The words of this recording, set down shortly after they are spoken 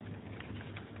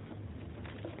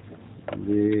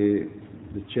The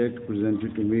check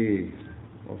presented to me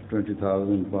of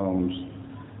 £20,000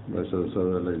 by Sir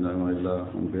Lajna Mahila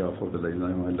on behalf of the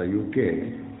Lajna Mahila UK.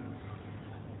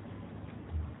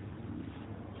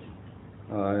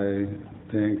 I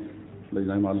thank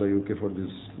Lajna Mahila UK for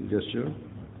this gesture,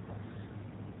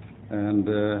 and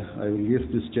I will give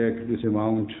this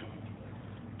amount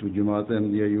to Jamaat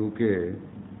Ahmadiyya UK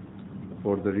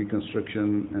for the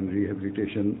reconstruction and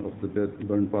rehabilitation of the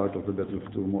burned part of the Baitul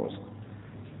Futuh Mosque.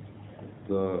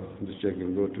 This check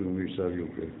will go to Mir Sahib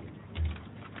UK.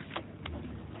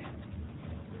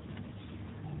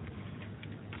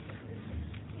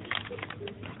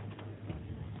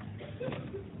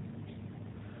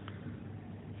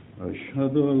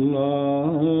 أشهد أن لا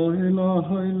إله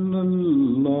إلا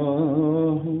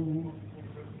الله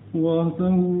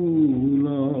وحده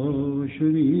لا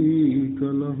شريك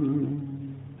له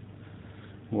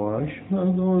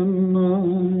وأشهد أن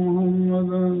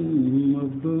محمدا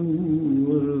عبده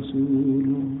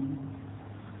ورسوله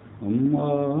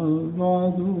أما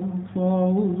بعد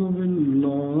فأعوذ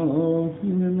بالله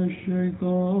من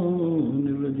الشيطان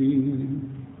الرجيم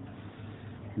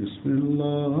بسم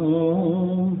الله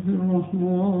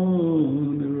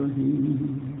الرحمن الرحيم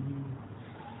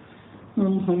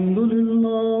الحمد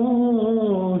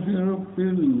لله رب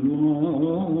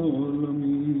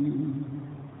العالمين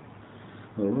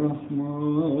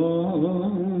الرحمن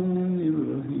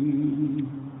الرحيم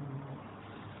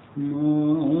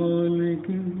مالك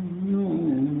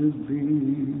يوم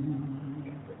الدين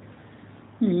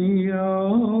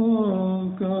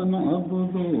إياك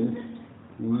نعبد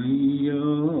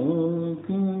وإياك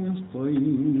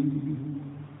نستعين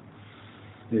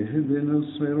اهدنا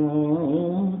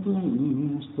الصراط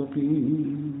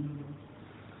المستقيم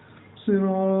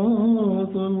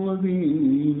صراط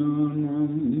الذين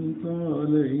أنعمت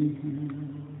عليهم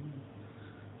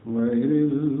غير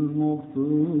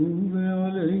المغضوب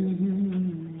عليهم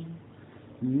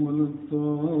ولا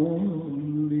الضالين.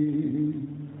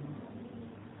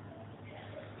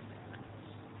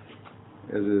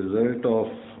 As a result of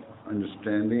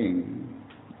understanding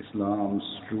Islam's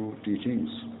true teachings,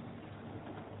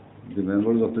 the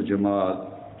members of the Jamaat,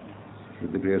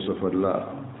 with the grace of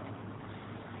Allah,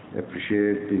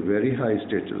 appreciate the very high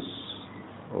status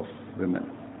of women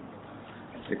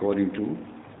according to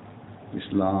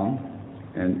Islam,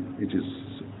 and it is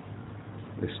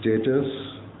a status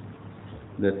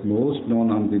that most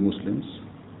non-Ahmadi Muslims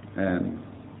and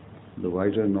the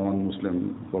wider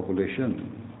non-Muslim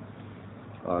population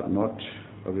are not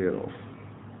aware of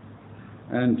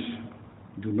and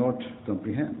do not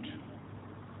comprehend.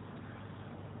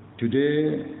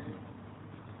 Today,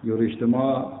 your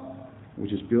Ijtima,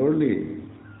 which is purely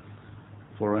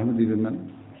for Ahmadi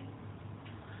women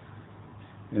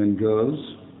and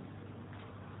girls,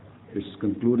 is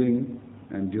concluding,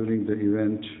 and during the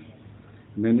event,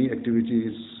 many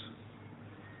activities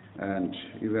and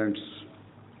events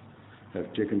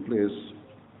have taken place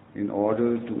in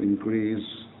order to increase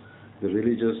the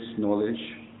religious knowledge,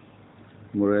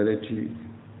 morality,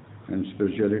 and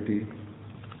spirituality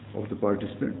of the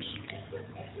participants.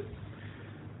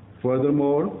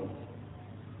 Furthermore,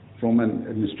 from an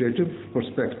administrative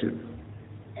perspective,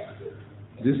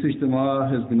 this Ijtima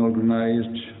has been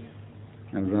organized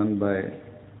and run by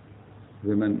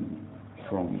women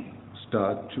from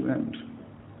start to end.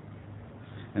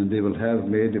 And they will have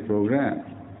made a program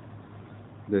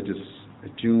that is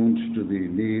attuned to the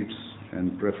needs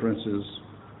and preferences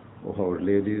of our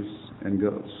ladies and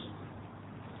girls.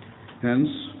 Hence,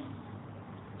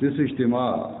 this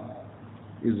Ijtima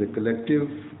is a collective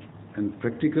and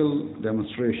practical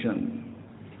demonstration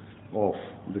of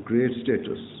the great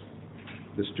status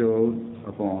bestowed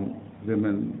upon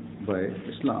women by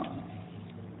Islam.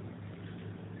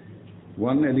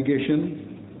 One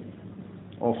allegation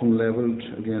often leveled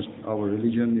against our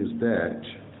religion is that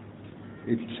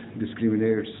it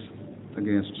discriminates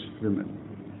against women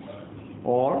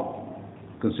or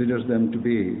considers them to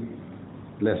be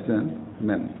less than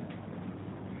men.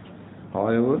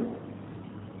 However,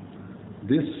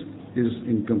 this is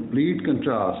in complete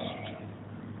contrast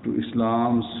to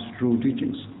Islam's true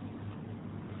teachings.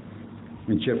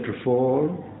 In chapter 4,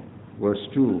 verse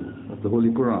 2 of the Holy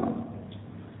Quran,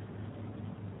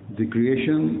 the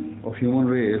creation of human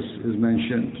race is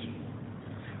mentioned,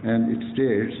 and it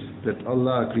states that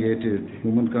Allah created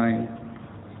humankind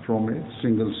from a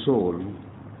single soul.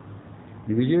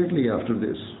 Immediately after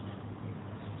this,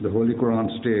 the Holy Quran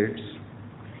states,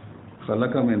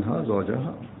 خَلَقَ مِنْهَا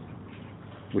زَوْجَهَا,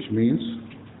 which means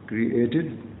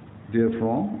created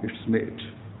therefrom its mate.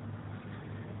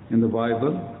 In the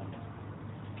Bible,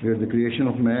 where the creation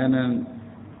of man and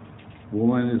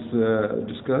woman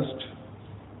is discussed,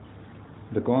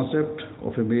 the concept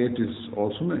of a mate is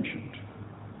also mentioned.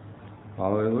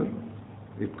 However,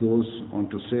 it goes on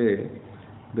to say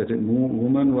that a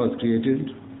woman was created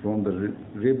from the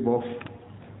rib of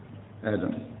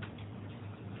Adam.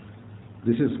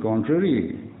 This is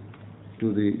contrary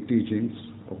to the teachings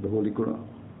of the Holy Quran,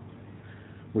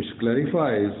 which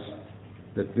clarifies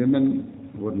that women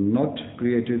were not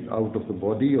created out of the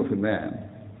body of a man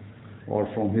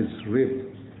or from his rib.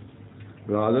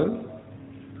 Rather,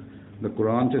 the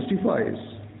Quran testifies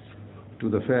to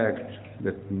the fact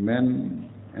that men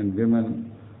and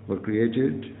women were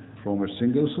created from a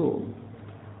single soul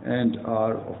and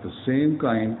are of the same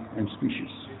kind and species.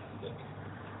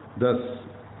 Thus,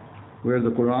 where the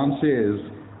Quran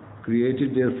says,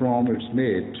 created therefrom its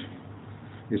mate,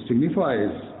 it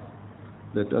signifies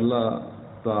that Allah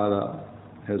Ta'ala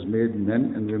has made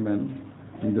men and women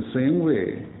in the same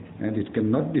way, and it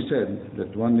cannot be said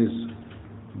that one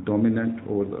is dominant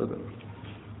over the other.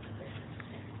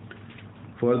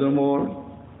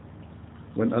 Furthermore,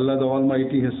 when Allah the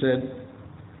Almighty has said,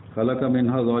 خَلَقَ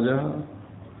مِنْهَا زَوْجَهَا,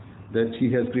 that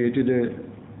He has created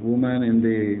a woman in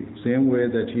the same way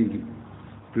that He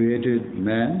created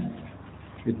man,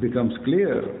 it becomes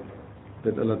clear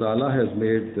that Allah Ta'ala has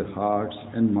made the hearts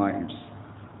and minds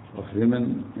of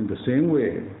women in the same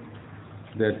way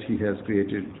that He has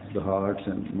created the hearts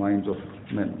and minds of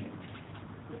men.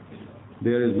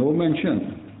 There is no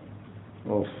mention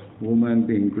of woman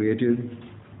being created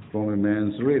from a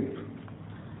man's rib.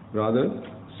 Rather,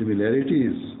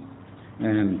 similarities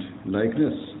and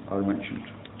likeness are mentioned.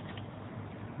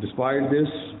 Despite this,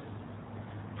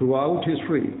 throughout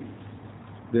history,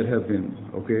 there have been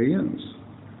occasions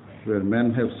where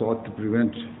men have sought to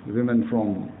prevent women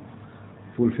from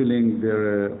fulfilling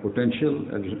their potential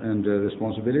and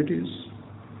responsibilities,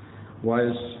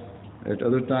 whilst at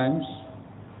other times,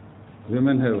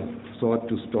 women have sought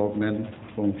to stop men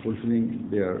from fulfilling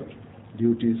their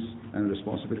duties and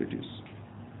responsibilities.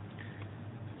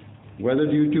 Whether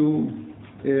due to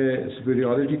a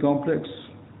superiority complex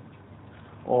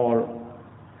or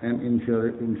an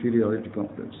inferiority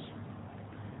complex.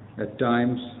 At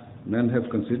times, men have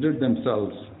considered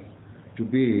themselves to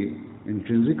be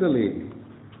intrinsically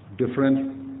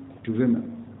different to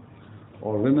women,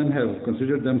 or women have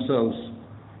considered themselves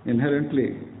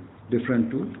inherently different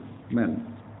to men.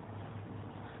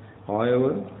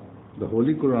 However, the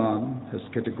Holy Quran has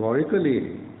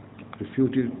categorically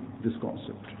refuted this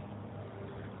concept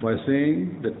by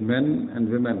saying that men and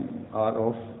women are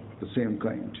of the same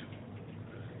kind.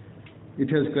 It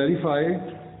has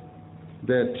clarified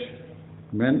that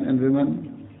men and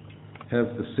women have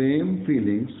the same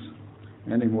feelings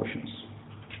and emotions.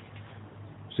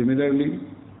 Similarly,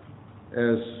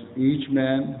 as each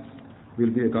man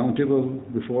will be accountable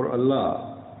before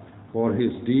Allah for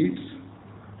his deeds,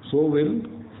 so will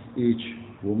each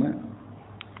woman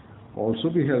also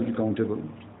be held accountable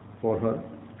for her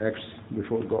acts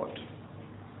before God.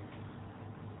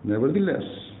 Nevertheless,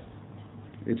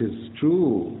 it is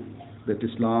true that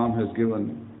Islam has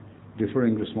given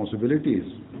differing responsibilities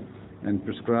and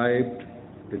prescribed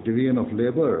the division of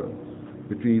labor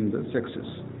between the sexes.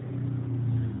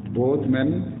 Both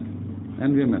men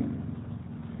and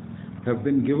women have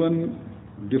been given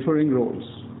differing roles.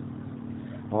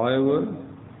 However,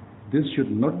 this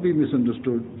should not be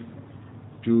misunderstood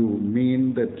to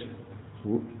mean that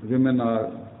women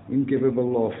are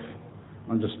incapable of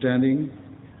understanding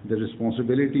the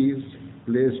responsibilities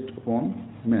placed upon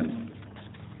men.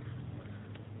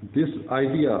 This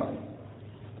idea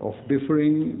of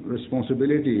differing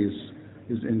responsibilities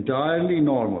is entirely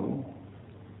normal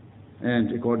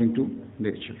and according to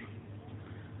nature.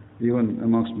 Even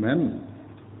amongst men,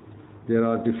 there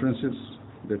are differences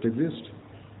that exist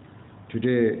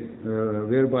today,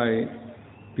 whereby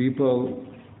people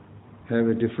have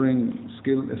a differing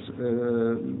skill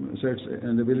sets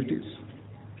and abilities.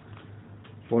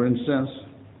 For instance,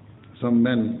 some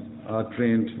men are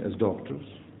trained as doctors,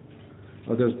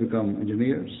 others become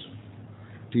engineers,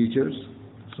 teachers,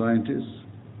 scientists,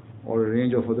 or a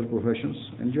range of other professions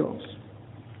and jobs.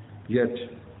 Yet,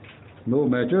 no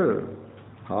matter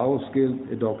how skilled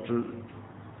a doctor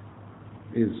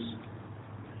is,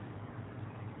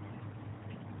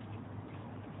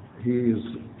 he is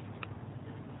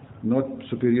not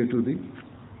superior to the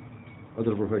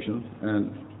other professions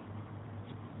and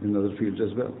in other fields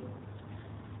as well.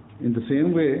 In the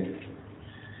same way,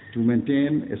 to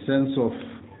maintain a sense of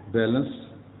balance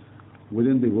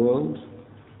within the world,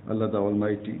 Allah the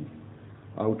Almighty,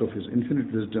 out of His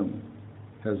infinite wisdom,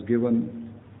 has given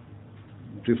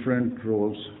different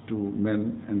roles to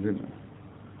men and women.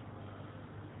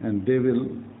 and they will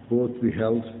both be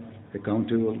held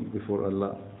accountable before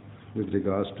Allah with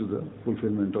regards to the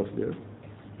fulfillment of their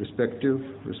respective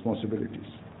responsibilities.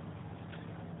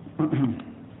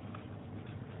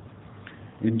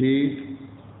 Indeed,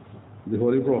 the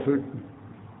Holy Prophet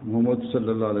Muhammad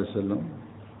sallallahu alaihi wasallam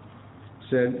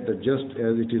said that just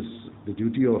as it is the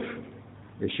duty of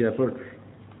a shepherd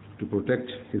to protect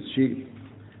his sheep,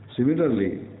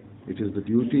 similarly it is the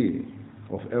duty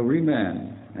of every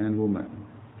man and woman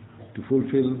to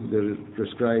fulfill their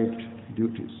prescribed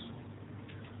duties.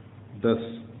 Thus,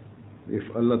 if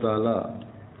Allah Ta'ala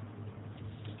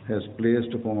has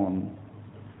placed upon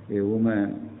a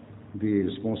woman the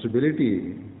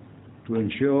responsibility to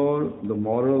ensure the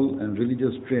moral and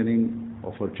religious training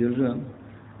of her children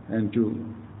and to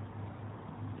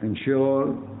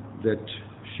ensure that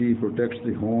she protects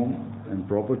the home and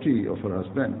property of her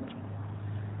husband,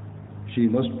 she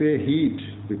must pay heed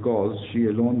because she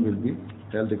alone will be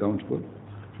held accountable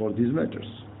for these matters.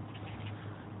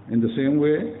 In the same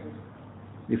way,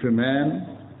 if a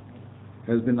man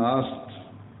has been asked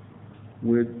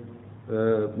with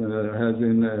has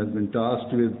been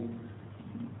tasked with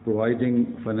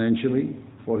providing financially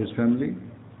for his family,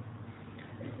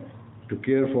 to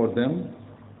care for them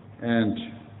and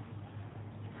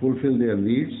fulfill their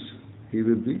needs, he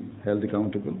will be held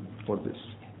accountable for this.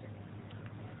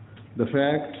 The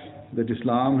fact that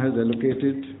Islam has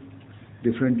allocated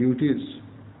different duties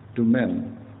to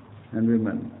men and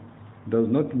women does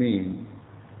not mean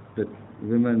that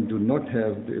women do not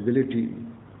have the ability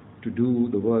to do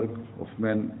the work of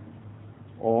men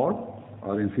or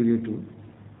are inferior to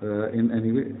in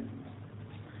any way.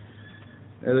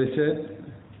 As I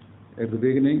said at the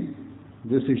beginning,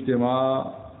 this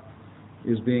Ijtima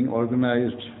is being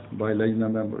organized by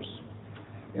Lajna members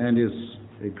and is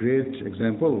a great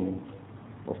example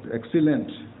of the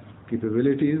excellent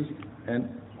capabilities and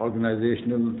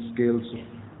organizational skills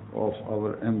of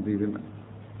our Ahmadi women.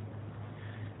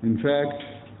 In fact,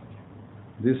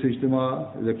 this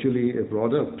Ijtima is actually a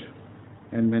product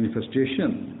and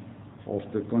manifestation of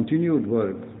the continued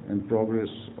work and progress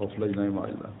of Lajna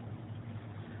Ima'illah.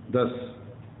 Thus,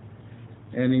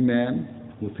 any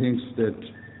man who thinks that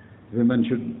women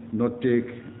should not take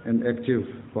an active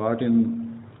part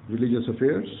in religious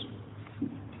affairs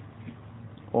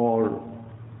or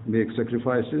make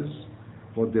sacrifices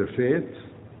for their faith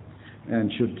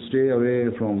and should stay away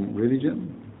from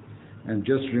religion and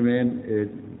just remain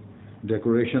a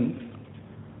decoration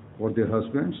for their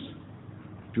husbands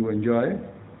to enjoy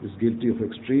is guilty of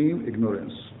extreme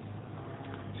ignorance.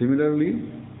 Similarly,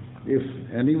 if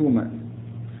any woman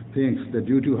thinks that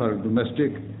due to her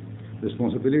domestic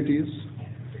responsibilities,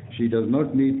 she does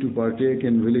not need to partake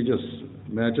in religious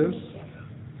matters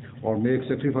or make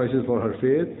sacrifices for her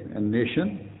faith and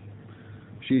nation,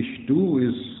 she too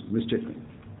is mistaken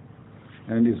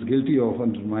and is guilty of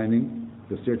undermining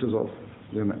the status of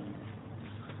women.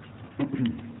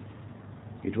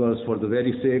 It was for the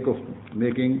very sake of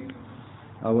making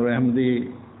our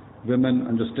Ahmadi women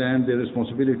understand their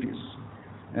responsibilities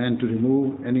and to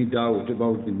remove any doubt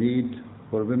about the need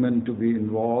for women to be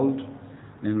involved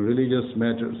in religious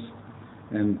matters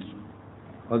and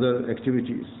other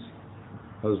activities,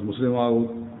 as Muslim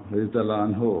Maud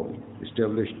anhu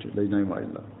established Lajna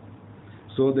Ima'illah,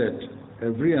 so that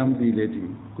every Ahmadi lady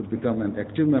could become an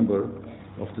active member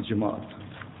of the Jamaat.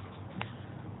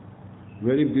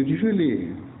 Very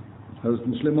beautifully, as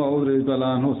Muslim Maud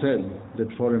anhu said that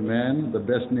for a man the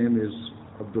best name is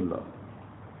Abdullah,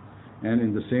 and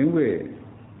in the same way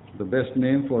the best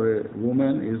name for a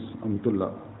woman is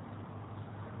Amtullah,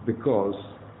 because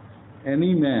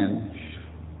any man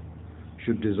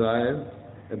should desire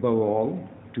above all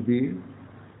to be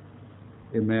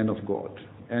a man of God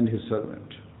and his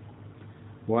servant,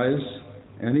 whilst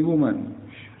any woman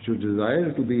should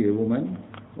desire to be a woman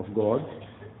of God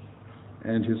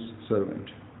and his servant.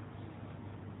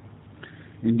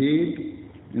 Indeed,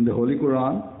 in the Holy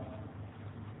Quran,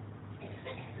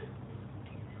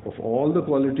 of all the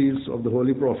qualities of the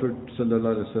Holy Prophet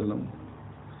ﷺ,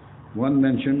 one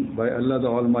mentioned by Allah the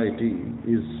Almighty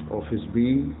is of his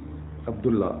being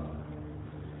Abdullah,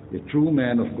 a true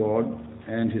man of God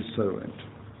and his servant.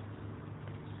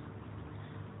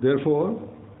 Therefore,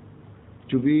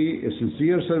 to be a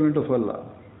sincere servant of Allah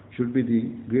should be the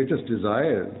greatest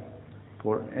desire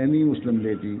for any Muslim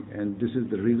lady, and this is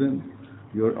the reason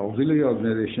your auxiliary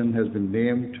organization has been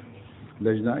named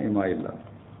Lajna Ima'illah.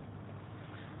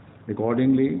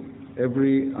 Accordingly,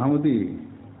 every Ahmadi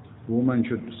woman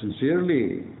should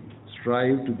sincerely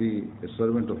strive to be a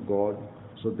servant of God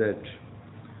so that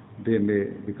they may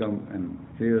become an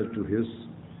heir to his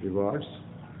rewards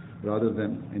rather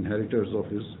than inheritors of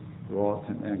his wrath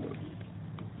and anger.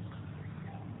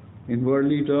 In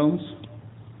worldly terms,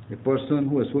 a person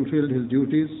who has fulfilled his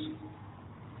duties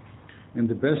in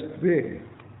the best way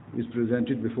is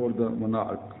presented before the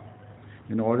monarch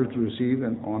in order to receive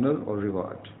an honor or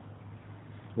reward,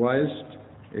 whilst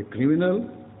a criminal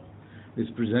is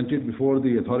presented before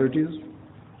the authorities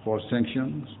for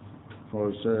sanctions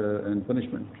and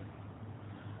punishment,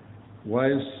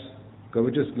 whilst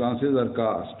covetous glances are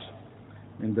cast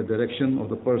in the direction of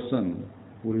the person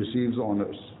who receives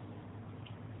honors.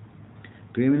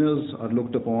 Criminals are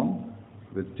looked upon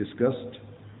with disgust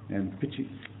and pity.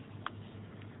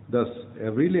 Thus,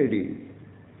 every lady,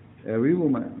 every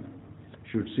woman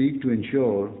should seek to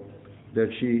ensure that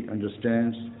she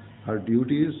understands her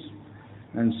duties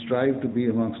and strive to be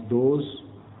amongst those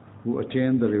who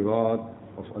attain the reward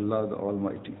of Allah the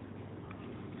Almighty.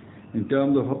 In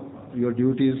terms of your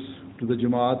duties to the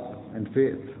Jamaat and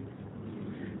faith,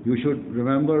 you should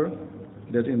remember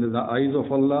that in the eyes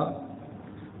of Allah,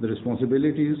 the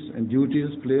responsibilities and duties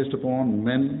placed upon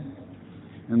men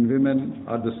and women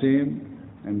are the same,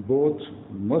 and both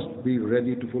must be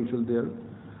ready to fulfill their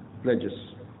pledges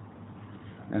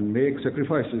and make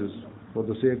sacrifices for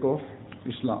the sake of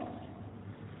Islam.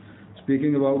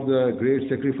 Speaking about the great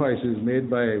sacrifices made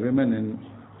by women in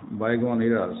bygone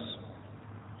eras,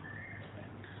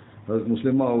 Hazrat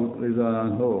Muslim Maud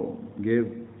gave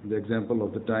the example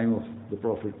of the time of the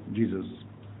Prophet Jesus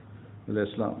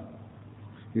Islam.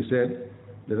 He said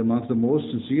that amongst the most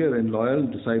sincere and loyal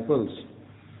disciples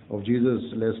of Jesus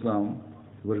Islam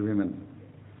were women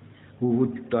who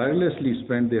would tirelessly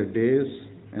spend their days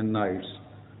and nights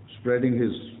spreading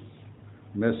his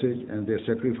message, and their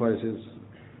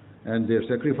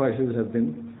sacrifices have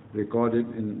been recorded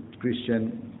in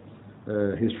Christian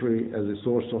history as a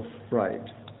source of pride.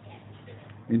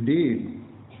 Indeed,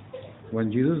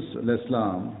 when Jesus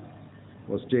Islam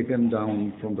was taken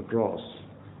down from the cross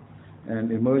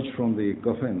and emerged from the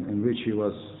coffin in which he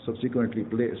was subsequently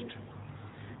placed,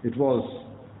 it was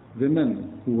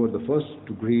women who were the first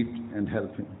to greet and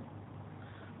help him,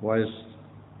 whilst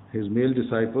his male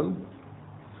disciples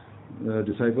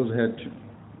had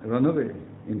run away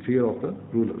in fear of the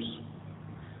rulers.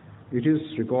 It is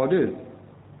recorded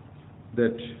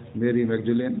that Mary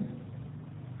Magdalene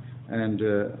and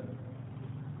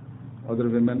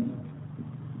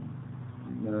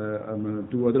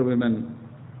two other women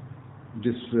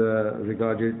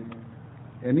disregarded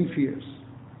any fears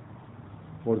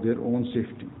for their own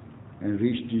safety and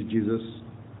reached Jesus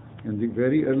in the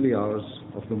very early hours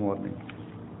of the morning.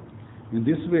 In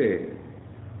this way,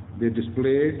 they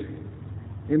displayed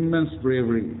immense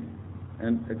bravery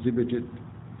and exhibited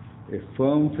a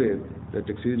firm faith that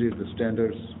exceeded the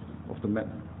standards of the men.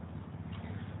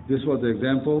 This was the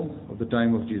example of the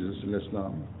time of Jesus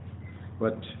Islam.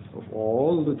 But of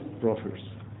all the prophets,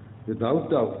 without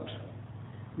doubt,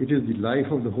 it is the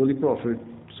life of the Holy Prophet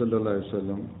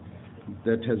ﷺ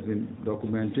that has been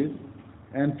documented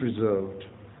and preserved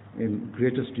in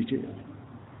greatest detail.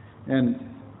 And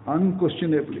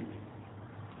unquestionably,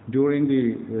 during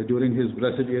his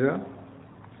blessed era,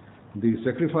 the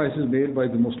sacrifices made by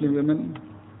the Muslim women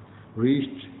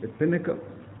reached a pinnacle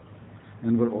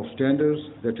and were of standards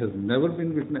that has never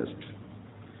been witnessed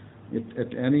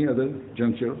at any other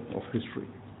juncture of history.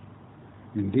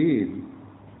 Indeed,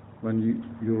 when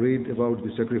you read about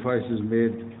the sacrifices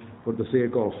made for the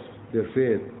sake of their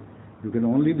faith, you can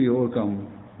only be overcome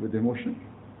with emotion.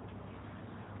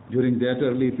 During that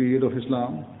early period of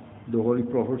Islam, the Holy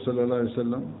Prophet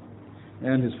ﷺ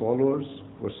and his followers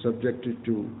were subjected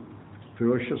to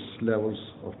ferocious levels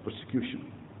of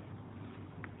persecution,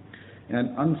 and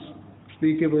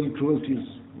unspeakable cruelties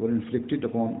were inflicted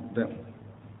upon them.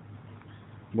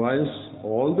 Whilst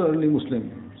all the early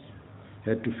Muslims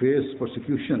had to face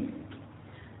persecution,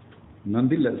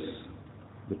 nonetheless,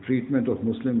 the treatment of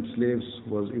Muslim slaves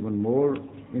was even more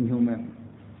inhuman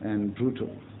and brutal.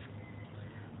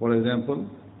 For example,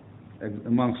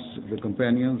 amongst the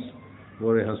companions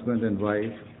were a husband and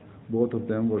wife. Both of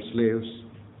them were slaves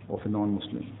of a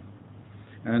non-Muslim,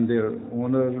 and their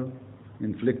owner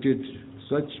inflicted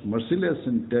such merciless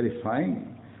and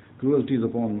terrifying cruelties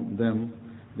upon them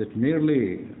that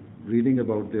merely reading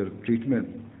about their treatment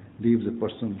leaves a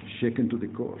person shaken to the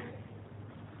core.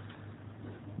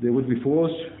 They would be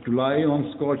forced to lie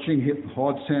on scorching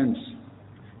hot sands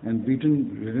and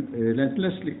beaten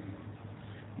relentlessly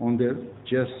on their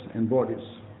chests and bodies.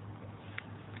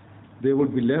 They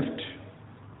would be left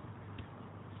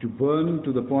to burn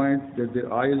to the point that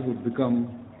their eyes would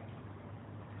become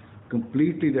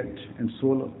completely red and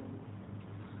swollen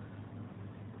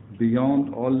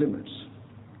beyond all limits.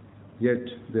 yet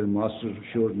their master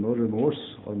showed no remorse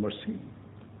or mercy.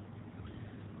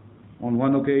 On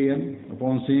one occasion,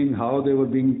 upon seeing how they were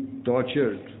being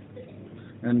tortured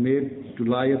and made to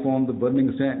lie upon the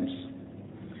burning sands,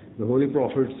 the Holy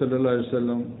Prophet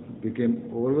ﷺ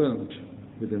became overwhelmed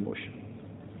with emotion.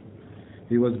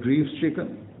 He was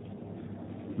grief-stricken,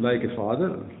 like a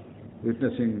father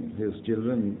witnessing his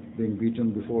children being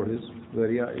beaten before his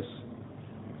very eyes.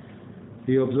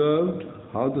 He observed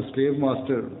how the slave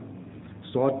master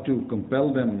sought to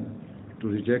compel them to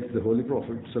reject the Holy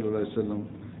Prophet ﷺ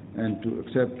and to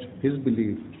accept his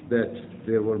belief that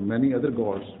there were many other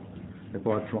gods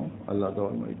apart from Allah the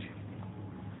Almighty.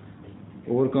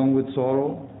 Overcome with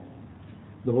sorrow,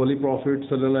 the Holy Prophet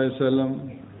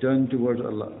ﷺ turned towards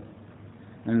Allah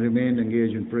and remained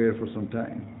engaged in prayer for some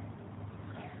time.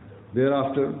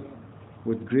 Thereafter,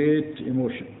 with great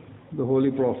emotion, the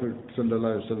Holy Prophet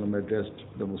ﷺ addressed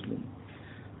the Muslim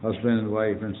husband and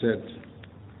wife and said,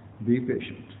 be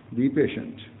patient, be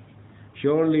patient.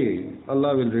 Surely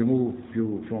Allah will remove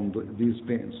you from these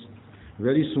pains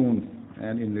very soon,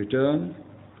 and in return,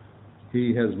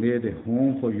 He has made a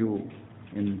home for you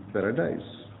in paradise.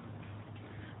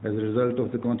 As a result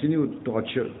of the continued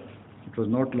torture, it was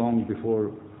not long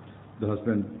before the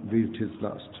husband breathed his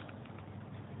last.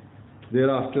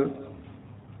 Thereafter,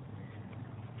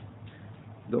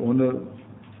 the owner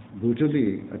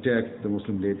brutally attacked the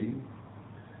Muslim lady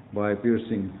by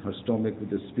piercing her stomach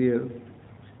with a spear,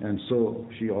 and so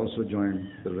she also joined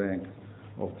the rank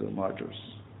of the martyrs.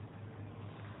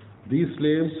 These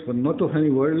slaves were not of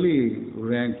any worldly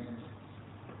rank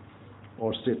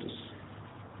or status,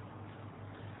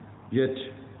 yet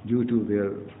due to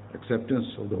their acceptance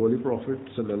of the Holy Prophet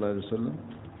ﷺ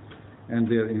and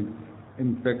their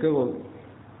impeccable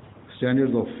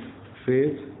standards of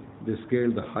faith, they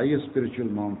scaled the highest spiritual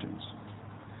mountains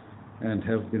and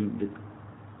have been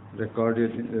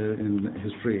recorded in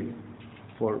history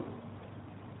for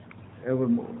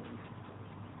evermore.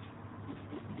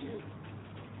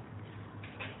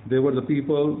 They were the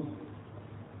people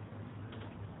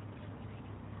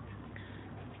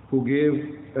who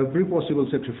gave every possible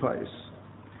sacrifice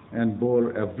and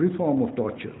bore every form of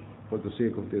torture for the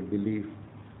sake of their belief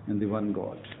in the one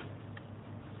God.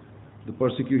 The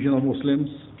persecution of Muslims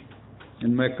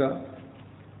in Mecca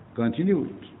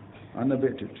continued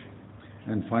unabated,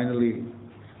 and finally,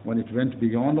 when it went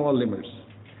beyond all limits,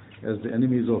 as the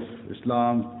enemies of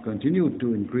Islam continued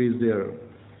to increase their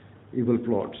evil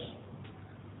plots,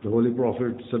 the Holy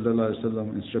Prophet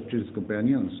ﷺ instructed his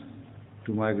companions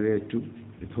to migrate to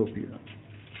Ethiopia.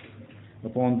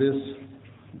 Upon this,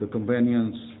 the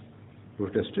companions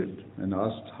protested and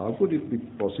asked how could it be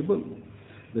possible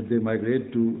that they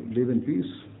migrate to live in peace,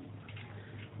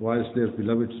 whilst their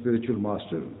beloved spiritual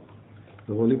master,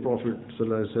 the Holy Prophet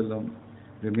ﷺ,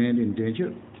 remained in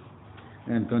danger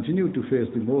and continued to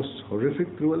face the most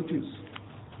horrific cruelties.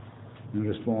 In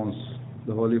response,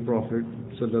 the Holy Prophet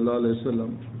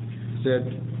ﷺ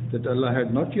said that Allah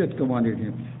had not yet commanded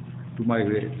him to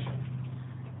migrate.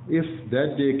 If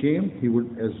that day came, he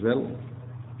would as well,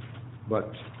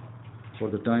 but for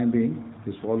the time being,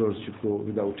 his followers should go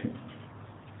without him.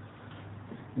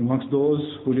 Amongst those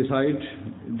who decided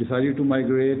to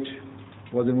migrate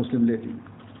was a Muslim lady,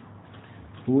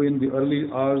 who in the early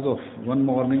hours of one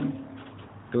morning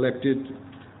collected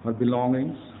her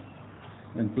belongings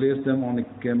and placed them on a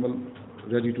camel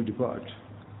ready to depart.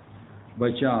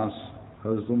 By chance,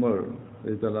 Hazrat Umar,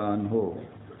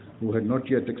 who had not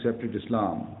yet accepted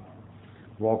Islam,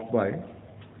 walked by,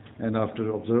 and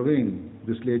after observing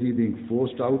this lady being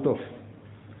forced out of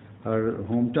her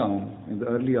hometown in the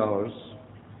early hours,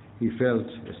 he felt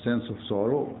a sense of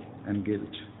sorrow and guilt.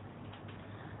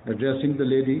 Addressing the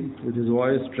lady with his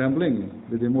voice trembling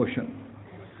with emotion,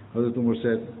 Hazrat Umar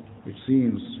said, "It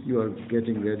seems you are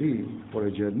getting ready for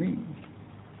a journey."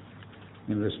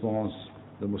 In response,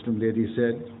 the Muslim lady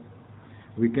said,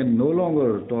 "We can no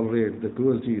longer tolerate the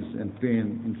cruelties and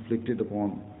pain inflicted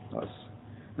upon us,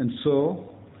 and so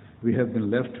we have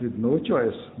been left with no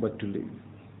choice but to leave.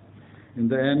 In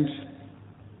the end,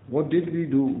 what did we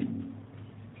do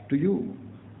to you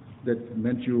that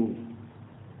meant you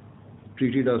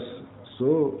treated us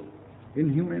so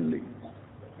inhumanly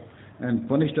and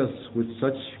punished us with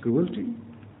such cruelty?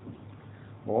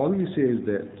 All we say is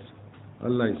that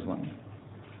Allah is one,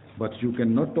 but you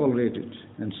cannot tolerate it,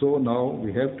 and so now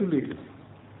we have to leave."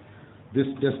 This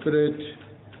desperate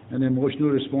and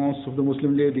emotional response of the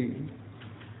Muslim lady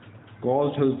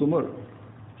caused Hazrat Umar,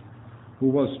 who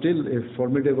was still a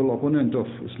formidable opponent of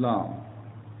Islam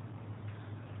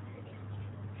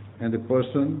and a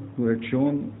person who had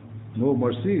shown no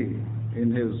mercy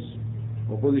in his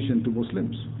opposition to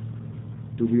Muslims,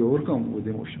 to be overcome with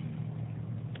emotion.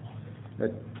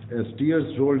 As tears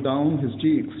rolled down his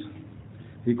cheeks,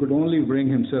 he could only bring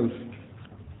himself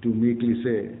to meekly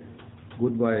say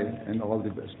goodbye and all the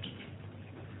best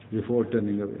before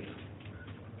turning away.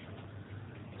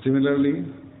 Similarly,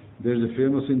 there is a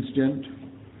famous incident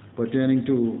pertaining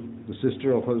to the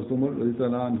sister of Hazrat Umar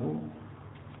radiallahu anhu.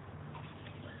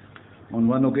 On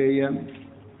one occasion,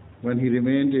 when he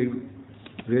remained a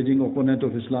raging opponent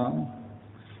of Islam,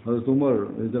 Hazrat Umar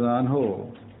radiallahu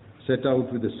anhu set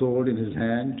out with a sword in his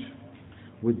hand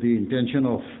with the intention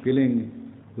of killing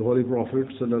the Holy Prophet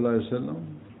sallallahu alaihi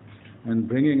wasallam and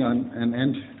bringing an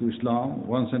end to Islam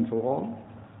once and for all.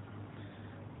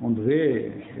 On the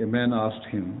way, a man asked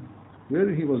him where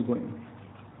he was going.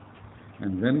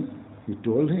 And when he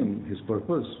told him his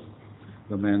purpose,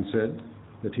 the man said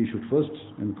that he should first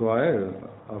inquire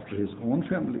after his own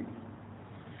family,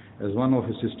 as one of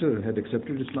his sisters had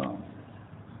accepted Islam.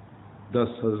 Thus,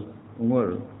 Hazrat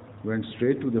Umar went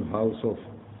straight to the house of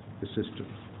his sister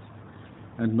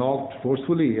and knocked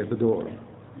forcefully at the door.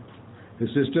 His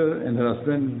sister and her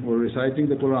husband were reciting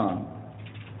the Quran,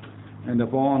 and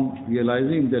upon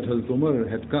realizing that Hazrat Umar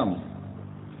had come,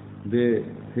 they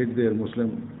hid their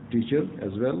Muslim teacher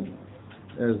as well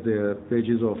as their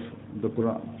pages of the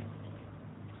Quran.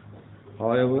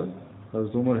 However,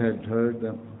 Hazrat Umar had heard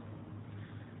them,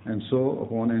 and so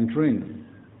upon entering,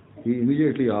 he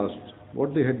immediately asked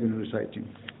what they had been reciting.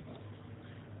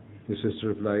 His sister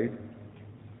replied,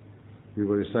 "We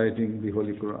were reciting the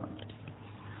Holy Quran."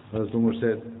 Hazrat Umar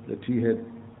said that he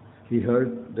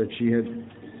heard that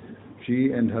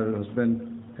she and her husband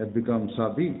had become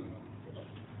Sabi,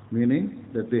 meaning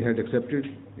that they had accepted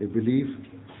a belief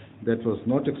that was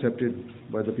not accepted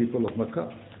by the people of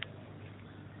Makkah.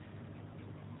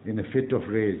 In a fit of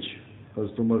rage,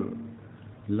 Hazrat Umar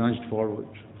lunged forward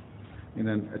in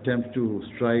an attempt to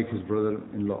strike his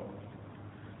brother-in-law.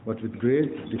 But with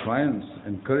great defiance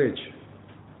and courage,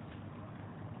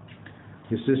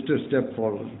 his sister stepped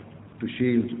forward to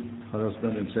shield her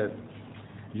husband and said,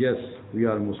 "Yes, we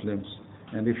are Muslims,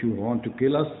 and if you want to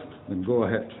kill us, then go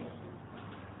ahead."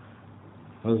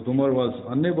 Hazrat Umar was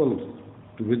unable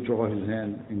to withdraw his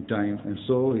hand in time, and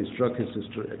so he struck his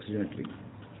sister accidentally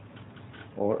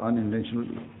or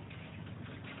unintentionally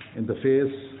in the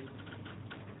face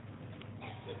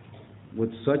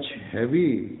with such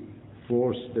heavy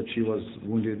force that she was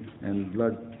wounded and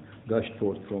blood gushed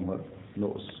forth from her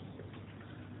nose.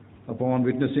 Upon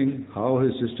witnessing how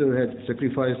his sister had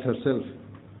sacrificed herself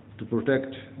to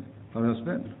protect her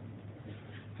husband,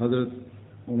 Hazrat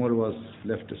Umar was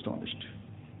left astonished.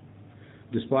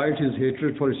 Despite his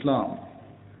hatred for Islam,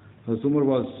 Hazrat Umar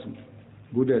was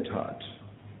good at heart.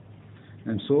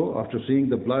 And so, after seeing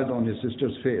the blood on his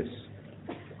sister's face,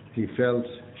 he felt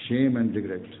shame and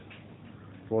regret.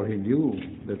 For he knew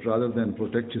that rather than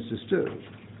protect his sister,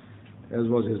 as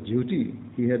was his duty,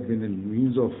 he had been in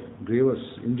means of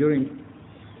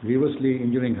grievously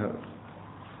injuring her.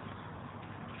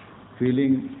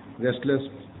 Feeling restless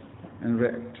and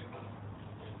wrecked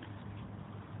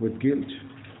with guilt,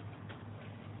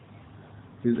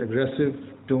 his aggressive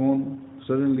tone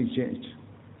suddenly changed,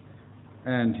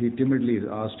 and he timidly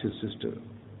asked his sister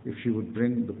if she would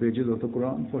bring the pages of the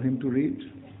Quran for him to read.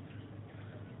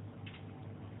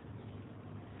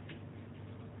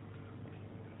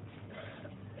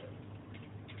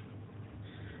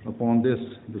 Upon this,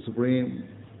 the supreme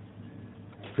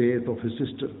faith of his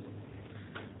sister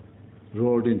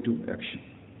roared into action.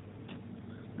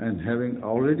 And having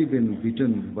already been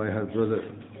beaten by her brother,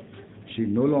 she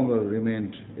no longer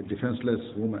remained a defenseless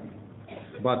woman,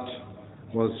 but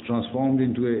was transformed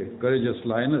into a courageous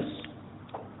lioness.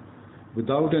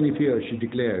 Without any fear, she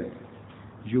declared,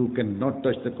 "You cannot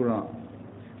touch the Quran,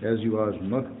 as you are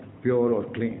not pure or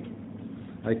clean.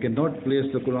 I cannot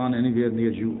place the Quran anywhere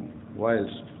near you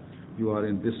whilst you are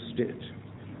in this state."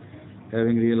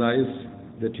 Having realized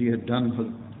that he had done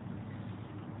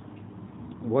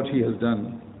what he has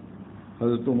done,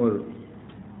 Hazrat Umar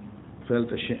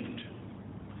felt ashamed,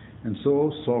 and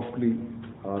so softly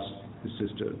asked his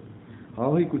sister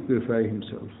how he could purify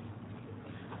himself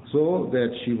so that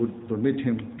she would permit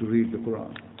him to read the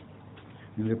Quran.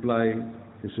 In reply,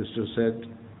 his sister said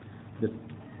that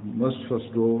he must first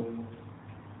go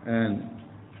and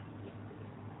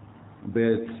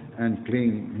bathe and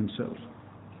clean himself,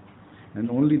 and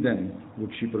only then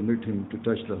would she permit him to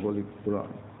touch the Holy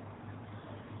Quran.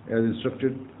 As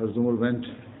instructed, Hazrat Umar went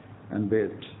and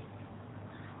bathed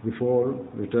before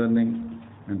returning,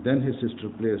 and then his sister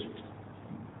placed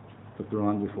the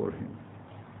Quran before him.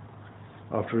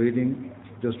 After reading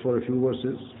just for a few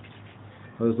verses,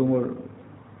 Hazrat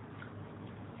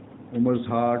Umar's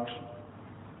heart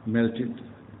melted,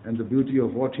 and the beauty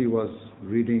of what he was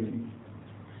reading,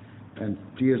 and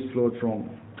tears flowed from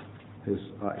his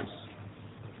eyes.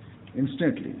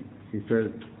 Instantly, he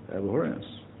felt abhorrence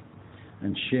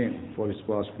and shame for his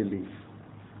past belief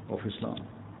of Islam,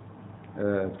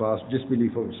 past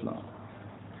disbelief of Islam.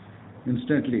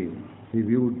 Instantly, he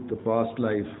viewed the past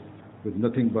life with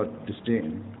nothing but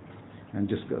disdain and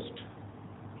disgust.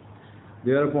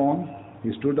 Thereupon,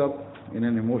 he stood up in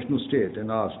an emotional state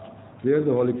and asked where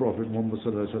the Holy Prophet Muhammad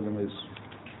ﷺ is.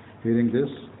 Hearing this,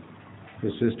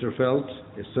 his sister felt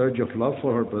a surge of love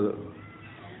for her brother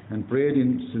and prayed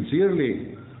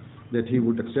sincerely that he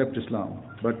would accept Islam.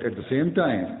 But at the same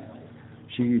time,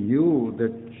 she knew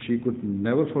that she could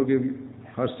never forgive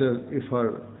herself if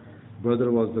her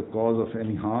brother was the cause of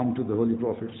any harm to the Holy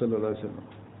Prophet ﷺ.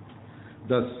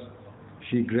 Thus,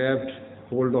 she grabbed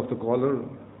hold of the collar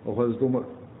of Hazrat Umar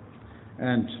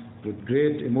and with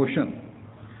great emotion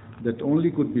that only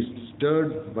could be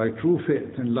stirred by true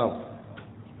faith and love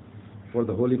for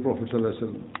the Holy Prophet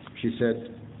ﷺ, she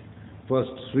said,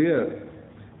 first swear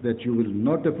that you will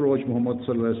not approach Muhammad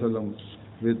ﷺ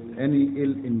with any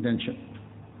ill intention.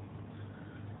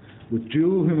 With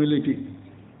true humility,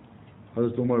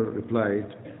 Hazrat Umar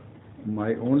replied,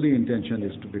 my only intention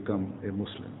is to become a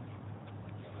Muslim.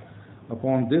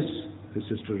 Upon this, his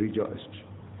sister rejoiced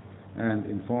and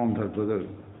informed her brother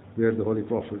where the Holy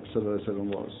Prophet ﷺ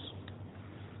was.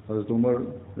 Hazrat Umar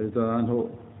anhu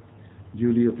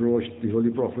duly approached the Holy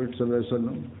Prophet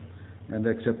ﷺ and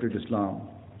accepted Islam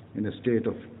in a state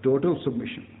of total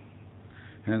submission.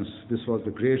 Hence, this was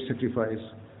the great sacrifice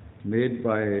made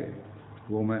by a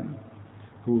woman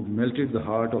who melted the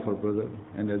heart of her brother,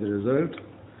 and as a result,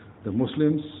 the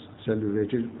Muslims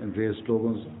celebrated and raised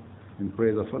slogans in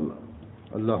praise of Allah.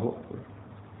 Allahu Akbar.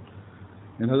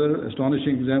 Another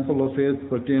astonishing example of faith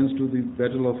pertains to the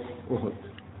Battle of Uhud.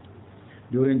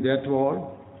 During that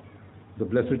war, the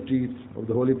blessed teeth of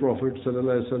the Holy Prophet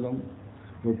ﷺ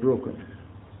were broken,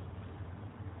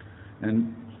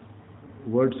 and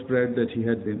word spread that he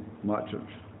had been martyred.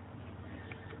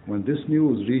 When this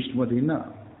news reached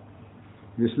Medina,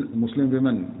 Muslim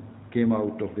women came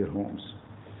out of their homes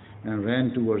and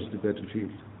ran towards the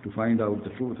battlefield to find out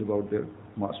the truth about their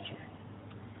master.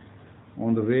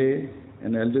 On the way,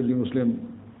 an elderly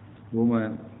Muslim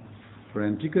woman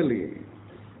frantically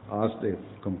asked a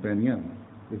companion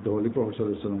if the Holy Prophet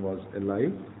ﷺ was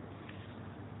alive.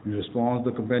 In response,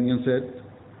 the companion said,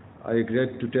 I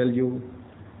regret to tell you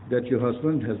that your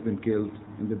husband has been killed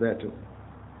in the battle.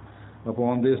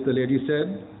 Upon this, the lady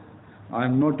said, I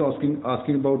am not asking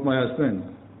about my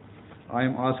husband. I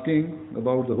am asking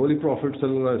about the Holy Prophet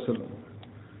ﷺ.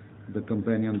 The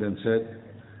companion then said,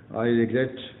 I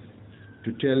regret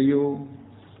to tell you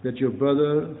that your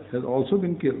brother has also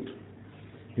been killed.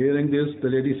 Hearing this, the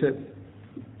lady said,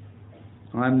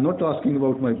 I am not asking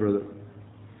about my brother.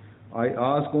 I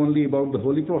ask only about the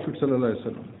Holy Prophet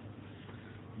ﷺ.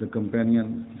 The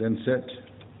companion then said,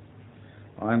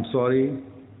 I am sorry,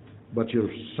 but your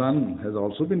son has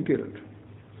also been killed.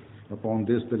 Upon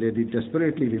this, the lady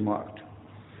desperately remarked,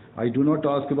 I do not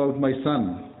ask about my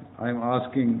son. I am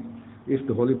asking if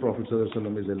the Holy Prophet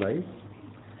ﷺ is alive.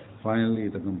 Finally,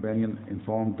 the companion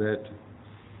informed that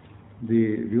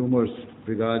the rumors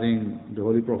regarding the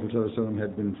Holy Prophet ﷺ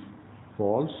had been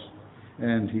false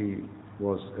and he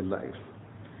was alive.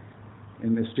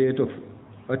 In a state of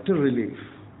utter relief,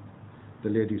 the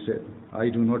lady said, I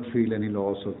do not feel any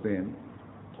loss or pain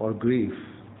or grief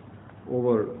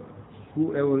over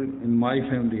whoever in my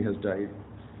family has died,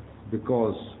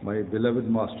 because my beloved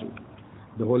master,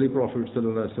 the Holy Prophet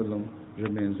ﷺ,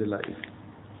 remains alive.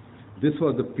 This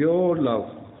was the pure love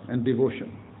and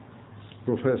devotion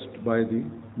professed by the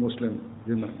Muslim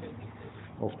women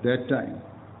of that time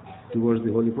towards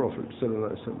the Holy Prophet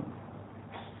ﷺ.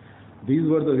 These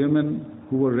were the women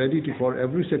who were ready for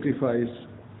every sacrifice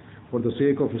for the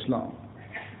sake of Islam,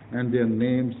 and their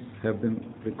names have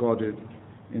been recorded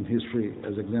in history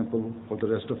as example for the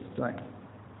rest of the time.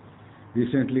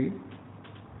 Recently,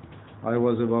 I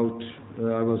was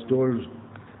told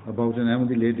about an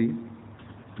Ahmadi lady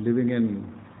living in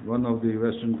one of the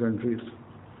Western countries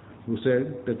who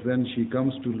said that when she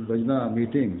comes to Lajna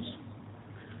meetings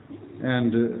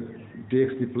and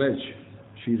takes the pledge,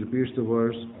 she repeats the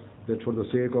words that for the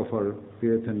sake of her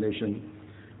faith and nation,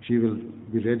 she will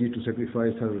be ready to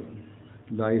sacrifice her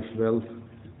life, wealth,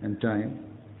 and time.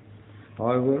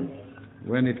 However,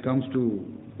 when it comes to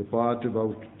the part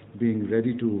about being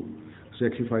ready to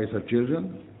sacrifice her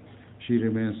children, she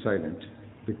remains silent,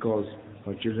 because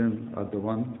her children are the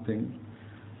one thing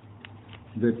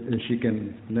that she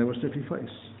can never sacrifice.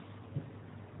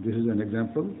 This is an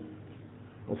example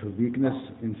of a weakness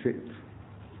in faith.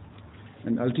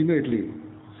 And ultimately,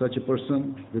 such a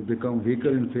person will become weaker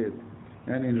in faith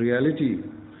and in reality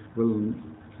will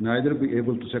neither be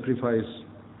able to sacrifice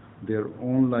their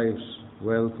own lives,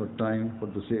 wealth, or time for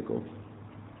the sake of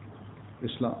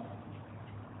Islam.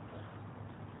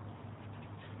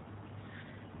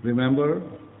 Remember,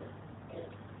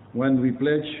 when we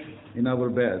pledge in our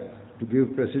Bai'at to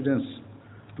give precedence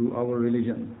to our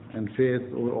religion and faith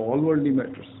over all worldly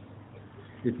matters,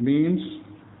 it means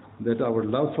that our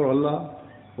love for Allah,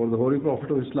 for the Holy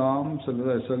Prophet of Islam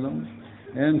sallallahu alaihi wasallam,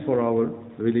 and for our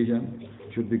religion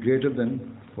should be greater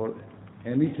than for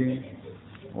anything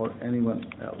or anyone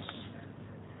else.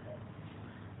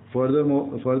 Further,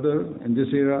 in this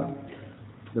era,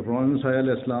 the Prophet Messiah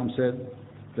Islam said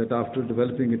that after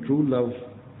developing a true love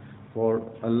for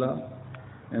Allah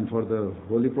and for the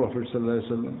Holy Prophet sallallahu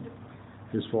alaihi wasallam,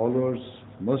 his followers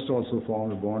must also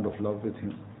form a bond of love with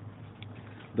him.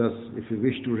 Thus, if we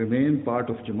wish to remain part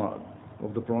of Jamaat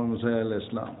of the Prophet Messiah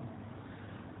Islam,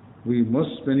 we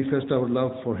must manifest our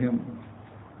love for him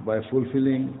by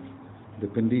fulfilling the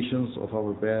conditions of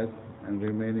our Bai'at and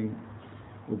remaining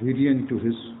obedient to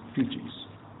his teachings.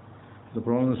 The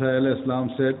Prophet Messiah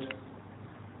Islam said,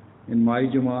 "In my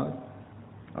Jamaat,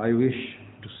 I wish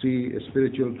to see a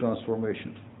spiritual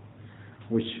transformation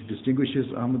which distinguishes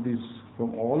Ahmadis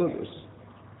from all others.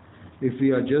 If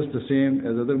we are just the same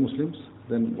as other Muslims,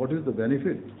 then what is the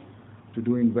benefit to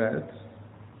doing Bai'at?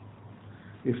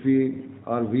 If we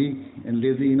are weak and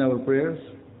lazy in our prayers,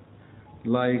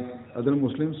 like other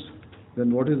Muslims,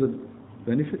 then what is the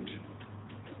benefit?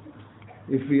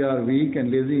 If we are weak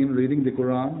and lazy in reading the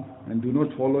Quran and do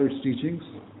not follow its teachings,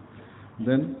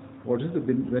 then what is the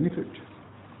benefit?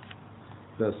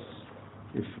 Thus,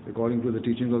 if according to the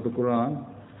teachings of the Quran,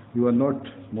 you are not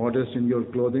modest in your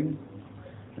clothing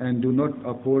and do not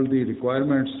uphold the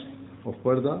requirements of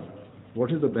Parda,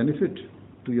 what is the benefit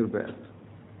to your Bai'at?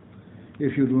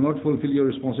 If you do not fulfill your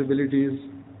responsibilities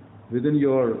within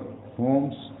your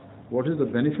homes, what is the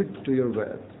benefit to your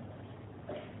Bai'at?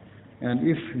 And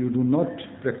if you do not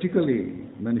practically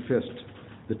manifest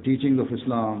the teachings of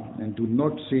Islam and do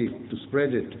not seek to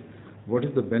spread it, what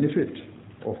is the benefit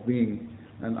of being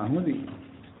an Ahmadi?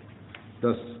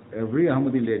 Thus, every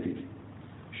Ahmadi lady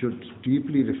should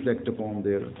deeply reflect upon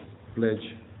their pledge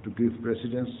to give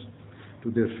precedence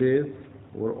to their faith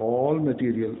over all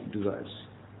material desires.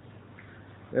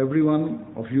 Every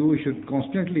one of you should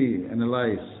constantly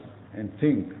analyze and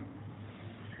think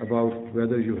about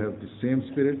whether you have the same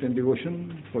spirit and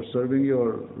devotion for serving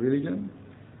your religion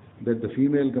that the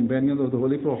female companions of the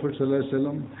Holy Prophet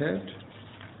ﷺ had.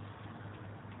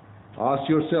 Ask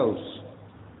yourselves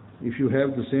if you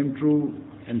have the same true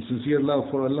and sincere love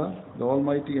for Allah, the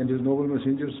Almighty, and His noble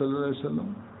Messenger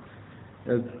ﷺ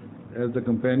as the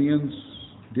companions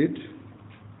did.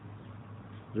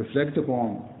 Reflect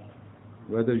upon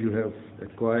whether you have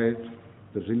acquired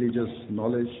the religious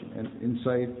knowledge and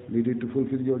insight needed to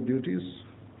fulfill your duties.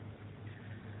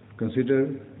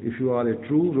 Consider if you are a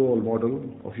true role model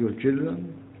of your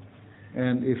children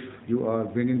and if you are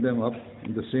bringing them up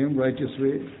in the same righteous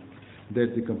way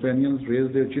that the companions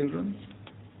raised their children.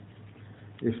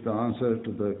 If the answer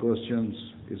to the questions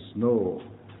is no,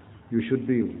 you should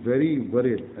be very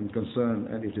worried and concerned,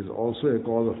 and it is also a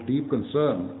cause of deep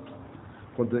concern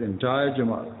for the entire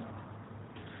Jamaat.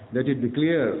 Let it be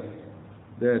clear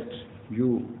that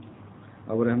you,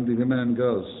 our Ahmadi women and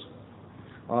girls,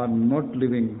 are not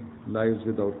living lives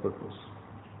without purpose.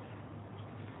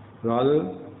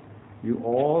 Rather, you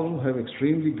all have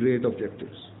extremely great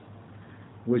objectives,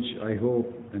 which I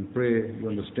hope and pray you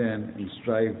understand and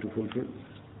strive to fulfill.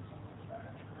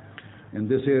 In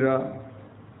this era,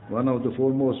 one of the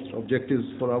foremost objectives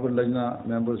for our Lajna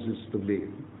members is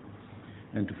Tabligh.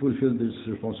 And to fulfill this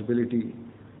responsibility,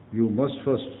 you must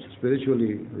first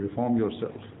spiritually reform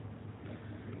yourself.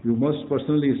 You must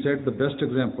personally set the best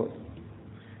example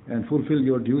and fulfill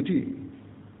your duty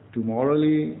to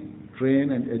morally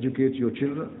train and educate your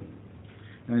children.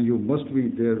 And you must be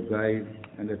their guide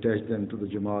and attach them to the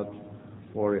Jamaat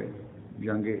for a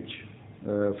young age,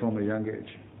 from a young age.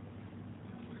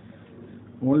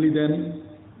 Only then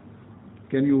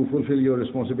can you fulfill your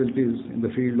responsibilities in the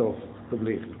field of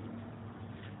Tabligh.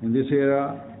 In this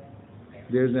era,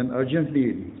 there is an urgent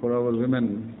need for our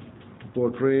women to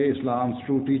portray Islam's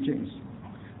true teachings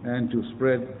and to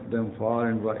spread them far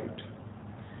and wide,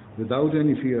 without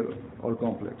any fear or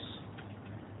complex.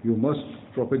 You must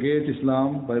propagate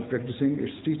Islam by practicing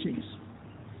its teachings.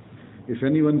 If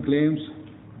anyone claims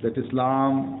that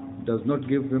Islam does not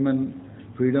give women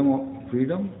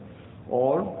freedom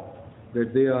or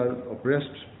that they are oppressed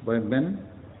by men,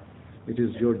 it is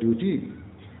your duty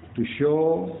to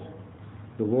show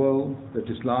the world that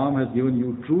Islam has given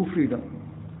you true freedom,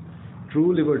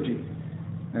 true liberty,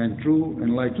 and true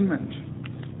enlightenment.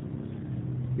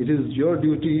 It is your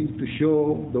duty to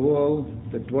show the world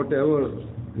that whatever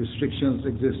restrictions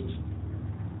exist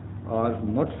are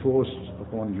not forced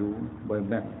upon you by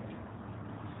men,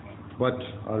 but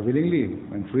are willingly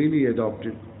and freely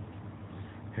adopted,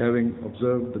 having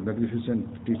observed the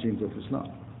magnificent teachings of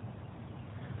Islam.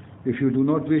 If you do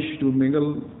not wish to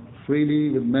mingle freely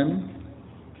with men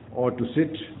or to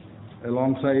sit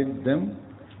alongside them,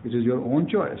 it is your own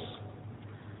choice,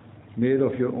 made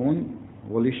of your own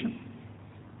volition,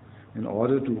 in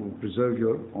order to preserve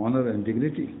your honor and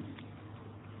dignity.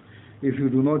 If you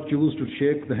do not choose to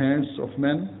shake the hands of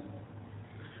men,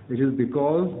 it is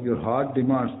because your heart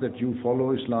demands that you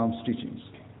follow Islam's teachings,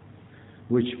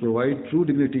 which provide true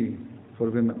dignity for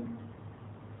women.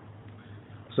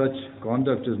 Such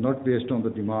conduct is not based on the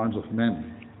demands of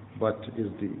men, but is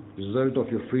the result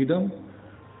of your freedom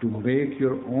to make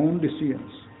your own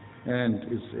decisions, and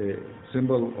is a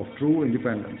symbol of true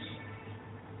independence.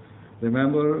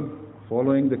 Remember,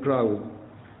 following the crowd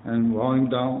and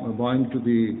bowing to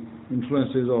the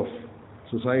influences of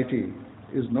society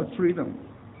is not freedom.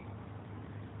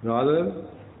 Rather,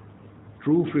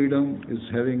 true freedom is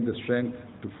having the strength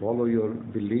to follow your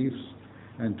beliefs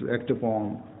and to act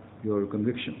upon your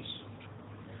convictions.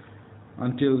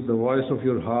 Until the voice of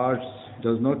your hearts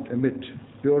does not emit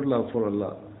pure love for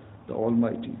Allah, the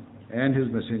Almighty, and His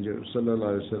Messenger,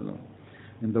 sallallahu alaihi wasallam,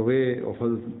 in the way of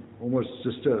Umar's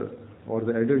sister or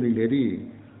the elderly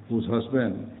lady whose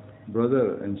husband,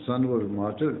 brother, and son were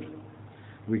martyred,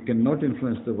 we cannot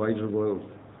influence the wider world,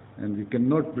 and we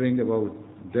cannot bring about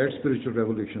that spiritual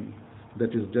revolution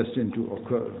that is destined to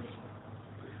occur.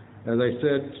 As I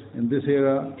said, in this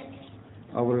era,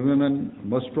 our women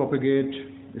must propagate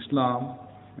Islam,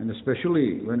 and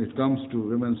especially when it comes to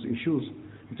women's issues,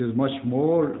 it is much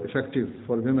more effective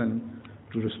for women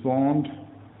to respond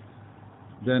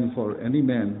than for any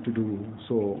man to do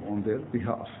so on their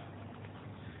behalf.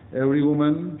 Every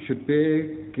woman should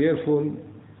pay careful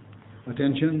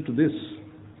attention to this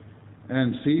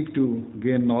and seek to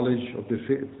gain knowledge of the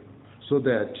faith so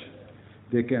that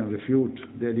they can refute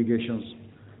the allegations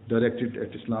directed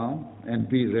at Islam and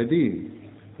be ready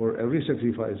for every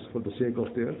sacrifice for the sake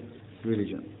of their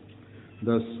religion.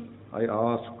 Thus, I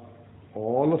ask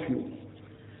all of you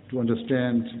to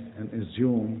understand and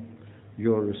assume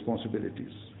your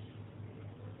responsibilities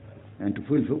and to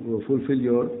fulfill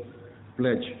your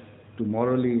pledge to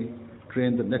morally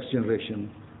train the next generation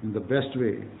in the best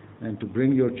way and to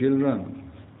bring your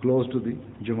children close to the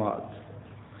Jamaat.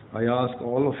 I ask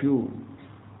all of you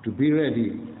to be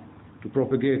ready to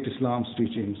propagate Islam's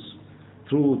teachings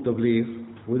through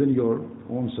tabligh within your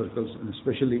own circles, and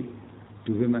especially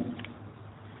to women.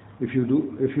 If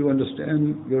you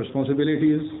understand your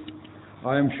responsibilities,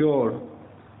 I am sure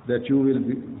that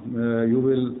you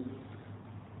will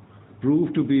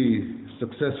prove to be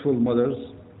successful mothers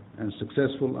and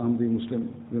successful Ahmadi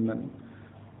Muslim women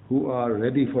who are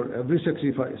ready for every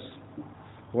sacrifice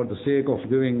for the sake of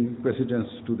giving precedence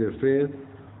to their faith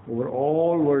over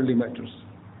all worldly matters.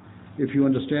 If you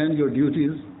understand your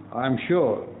duties, I am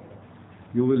sure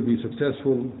you will be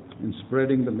successful in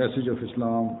spreading the message of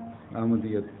Islam,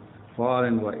 Ahmadiyyat, far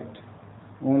and wide.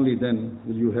 Only then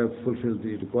will you have fulfilled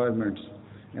the requirements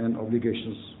and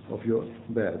obligations of your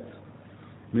Bai'at.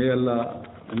 May Allah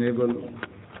enable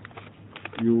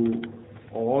you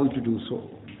all to do so.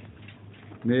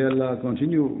 May Allah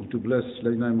continue to bless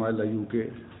Lajna-e-Ma'ila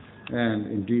UK and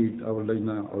indeed our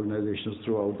Lajna organizations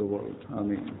throughout the world.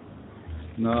 Ameen.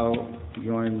 Now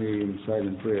join me in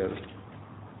silent prayer.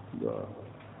 Dua.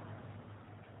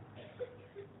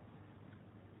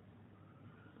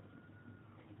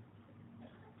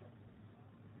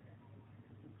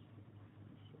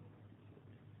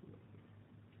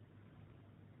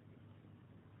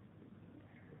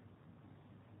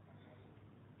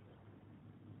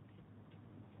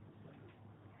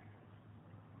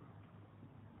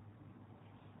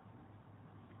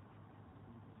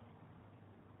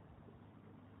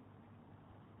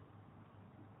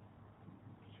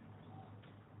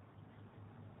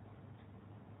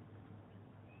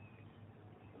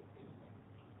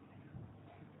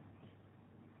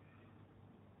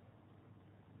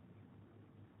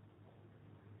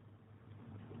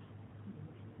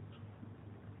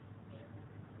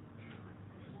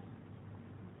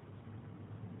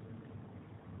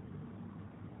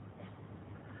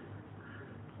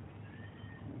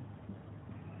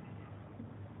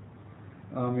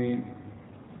 Ameen.